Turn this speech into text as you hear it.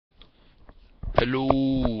Hello,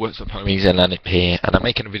 what's up homies, Elanip here, and I'm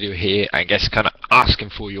making a video here, I guess kinda asking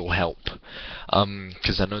for your help.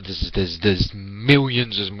 Because I know there's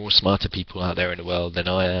millions of more smarter people out there in the world than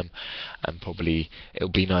I am, and probably it'll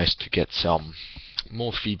be nice to get some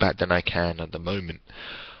more feedback than I can at the moment.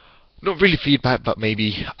 Not really feedback, but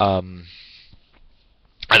maybe, I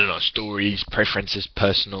don't know, stories, preferences,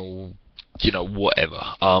 personal,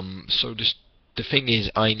 whatever. So the thing is,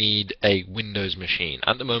 I need a Windows machine.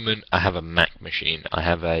 At the moment, I have a Mac machine. I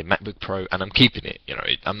have a MacBook Pro, and I'm keeping it.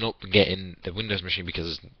 I'm not getting the Windows machine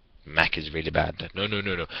because Mac is really bad. No, no,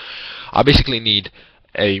 no, no. I basically need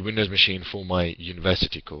a Windows machine for my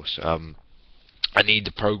university course. I need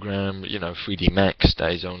the program, 3D Max,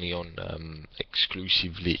 that is only on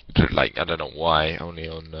exclusively, like, I don't know why, only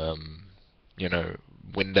on,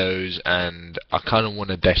 Windows, and I kind of want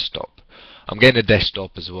a desktop. I'm getting a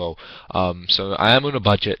desktop as well. So I am on a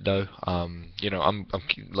budget though. I'm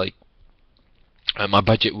like, my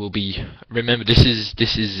budget will be. Remember, this is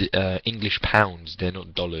English pounds. They're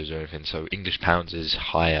not dollars or anything. So English pounds is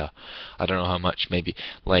higher. I don't know how much. Maybe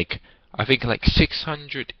like, I think like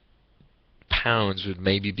 £600 would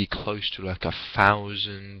maybe be close to like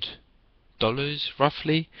 $1,000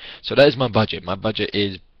 roughly. So that is my budget. My budget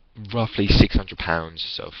is roughly £600.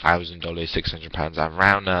 So $1,000, £600,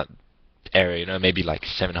 around that area, maybe like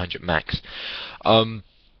 700 max. So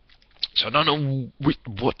I don't know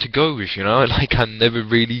what to go with, like I never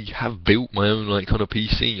really have built my own like kind of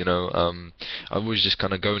PC, I was just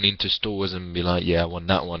kind of going into stores and be like, yeah, I want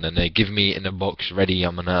that one, and they give me in a box ready,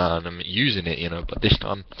 and I'm using it, but this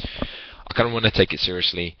time I kind of want to take it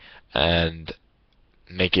seriously and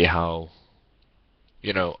make it how,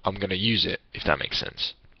 I'm gonna use it, if that makes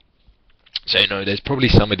sense. So there's probably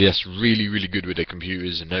somebody that's really, really good with their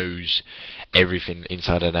computers and knows everything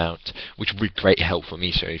inside and out, which would be great help for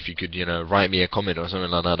me. So if you could, write me a comment or something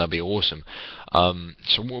like that, that'd be awesome.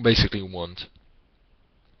 So what I basically want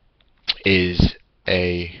is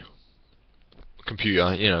a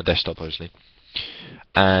computer, desktop obviously,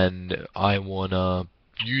 and I wanna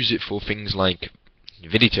use it for things like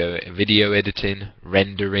video editing,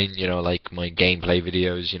 rendering, like my gameplay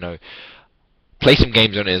videos, play some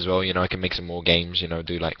games on it as well, I can make some more games,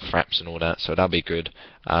 do like fraps and all that, so that'll be good.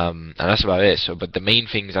 And that's about it. So, but the main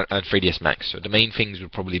things are 3ds Max. So the main things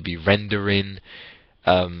would probably be rendering,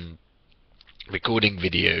 recording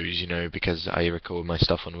videos, because I record my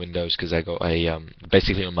stuff on Windows, because I got a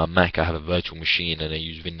basically on my Mac I have a virtual machine and I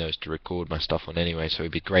use Windows to record my stuff on anyway. So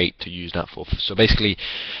it'd be great to use that for. So basically,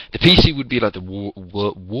 the PC would be like the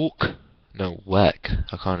work.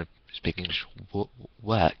 I can't speak English.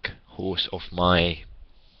 Work horse of my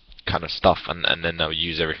kind of stuff, and then I'll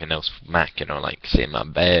use everything else for Mac, like sit in my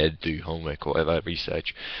bed, do homework or whatever,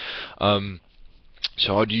 research. So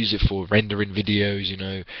I'd use it for rendering videos,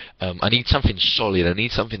 I need something solid, I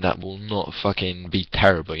need something that will not fucking be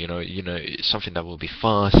terrible, something that will be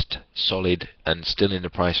fast, solid, and still in the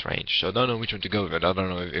price range. So I don't know which one to go with. I don't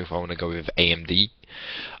know if I want to go with AMD,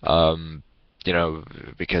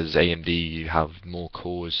 because AMD have more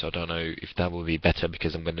cores, so I don't know if that will be better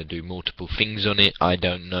because I'm going to do multiple things on it. I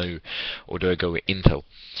don't know. Or do I go with Intel?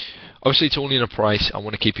 Obviously, it's all in a price. I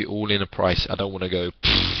want to keep it all in a price. I don't want to go,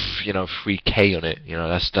 3K on it.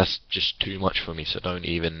 That's just too much for me. So don't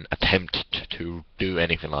even attempt to do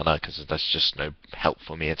anything like that, because that's just no help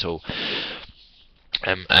for me at all.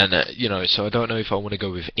 So I don't know if I want to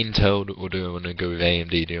go with Intel, or do I want to go with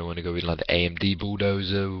AMD? Do I want to go with like the AMD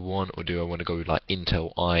Bulldozer one, or do I want to go with like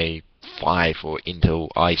Intel i5 or Intel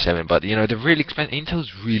i7? But they're really expensive.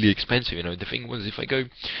 Intel's really expensive. The thing was, if I go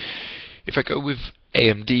with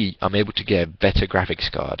AMD, I'm able to get a better graphics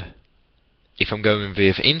card. If I'm going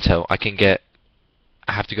with Intel, I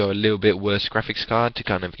have to go a little bit worse graphics card to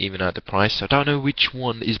kind of even out the price. So I don't know which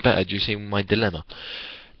one is better. Do you see my dilemma?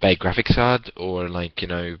 Better graphics card, or like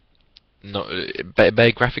not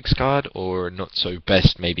better graphics card, or not so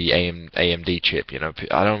best maybe AMD chip.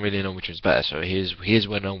 I don't really know which one's better. So here's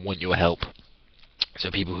when I want your help. So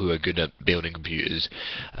people who are good at building computers,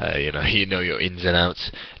 your ins and outs,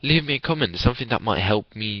 leave me a comment. Something that might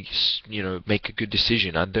help me, make a good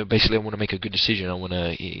decision. Basically, I want to make a good decision. I want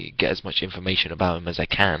to get as much information about them as I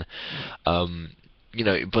can.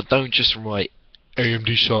 But don't just write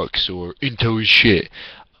AMD sucks or Intel is shit.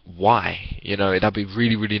 Why? That'd be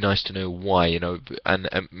really, really nice to know why, and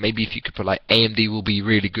maybe if you could put like AMD will be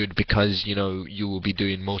really good because, you will be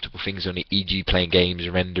doing multiple things on it, e.g. playing games,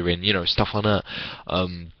 rendering, stuff like that.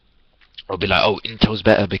 I'll be like, oh, Intel's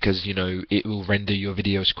better because, you know, it will render your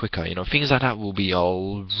videos quicker. You know, things like that will be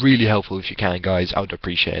all really helpful if you can, guys. I would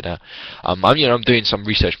appreciate that. I'm doing some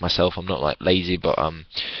research myself. I'm not like lazy, but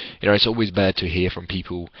you know, it's always better to hear from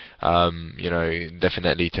people. You know,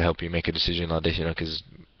 definitely to help you make a decision like this. You know, because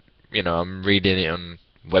you know, I'm reading it on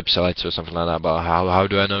websites or something like that, but how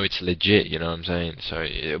do I know it's legit, you know what I'm saying? So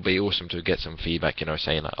it'll be awesome to get some feedback, you know,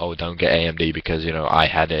 saying like, oh, don't get AMD because, you know, I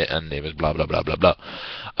had it and it was blah blah blah blah blah.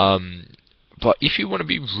 But if you want to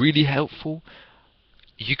be really helpful,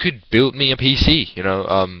 you could build me a PC, you know.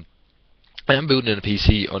 I am building a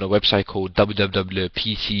PC on a website called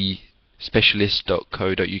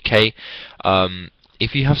www.pcspecialist.co.uk.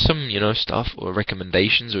 If you have some, you know, stuff or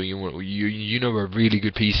recommendations, or you know a really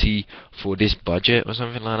good PC for this budget or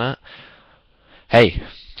something like that, hey,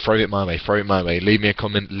 throw it my way, throw it my way. Leave me a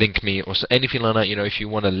comment, link me, or anything like that. You know, if you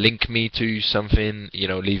want to link me to something, you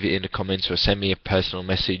know, leave it in the comments or send me a personal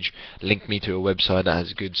message. Link me to a website that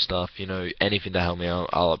has good stuff. You know, anything to help me out,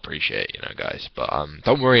 I'll appreciate. You know, guys. But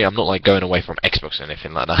don't worry, I'm not like going away from Xbox or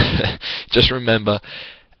anything like that. Just remember,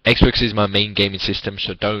 Xbox is my main gaming system,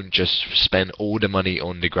 so don't just spend all the money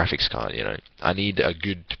on the graphics card. You know, I need a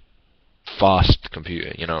good, fast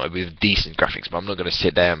computer, you know, with decent graphics. But I'm not going to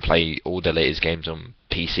sit there and play all the latest games on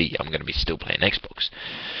PC. I'm going to be still playing Xbox.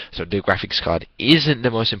 So the graphics card isn't the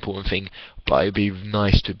most important thing, but it'd be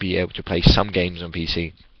nice to be able to play some games on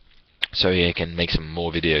PC. So yeah, I can make some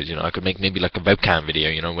more videos. You know, I could make maybe like a webcam video,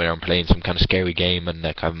 you know, where I'm playing some kind of scary game and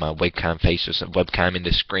like I have my webcam face or some webcam in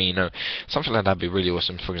the screen or something like that. Would be really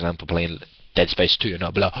awesome. For example, playing Dead Space 2, and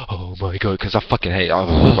I'll be like, oh my god, because I fucking hate,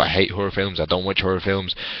 I hate horror films. I don't watch horror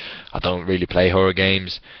films. I don't really play horror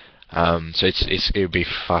games. So it'll be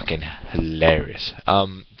fucking hilarious.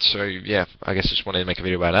 So yeah, I guess I just wanted to make a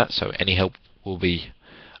video about that. So any help will be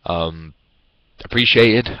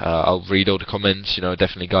appreciated. I'll read all the comments, you know,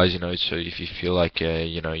 definitely, guys, you know. So if you feel like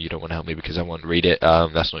you know, you don't want to help me because I won't read it,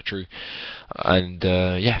 that's not true. And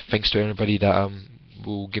yeah, thanks to everybody that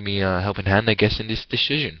will give me a helping hand, I guess, in this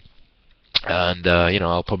decision. And you know,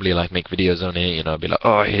 I'll probably like make videos on it, you know, I'll be like,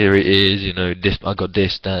 oh, here it is, you know, this, I got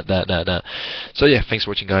this, that. So yeah, thanks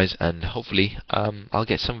for watching, guys, and hopefully I'll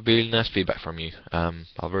get some really nice feedback from you.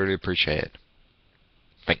 I'll really appreciate it.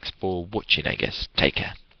 Thanks for watching, I guess. Take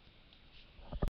care.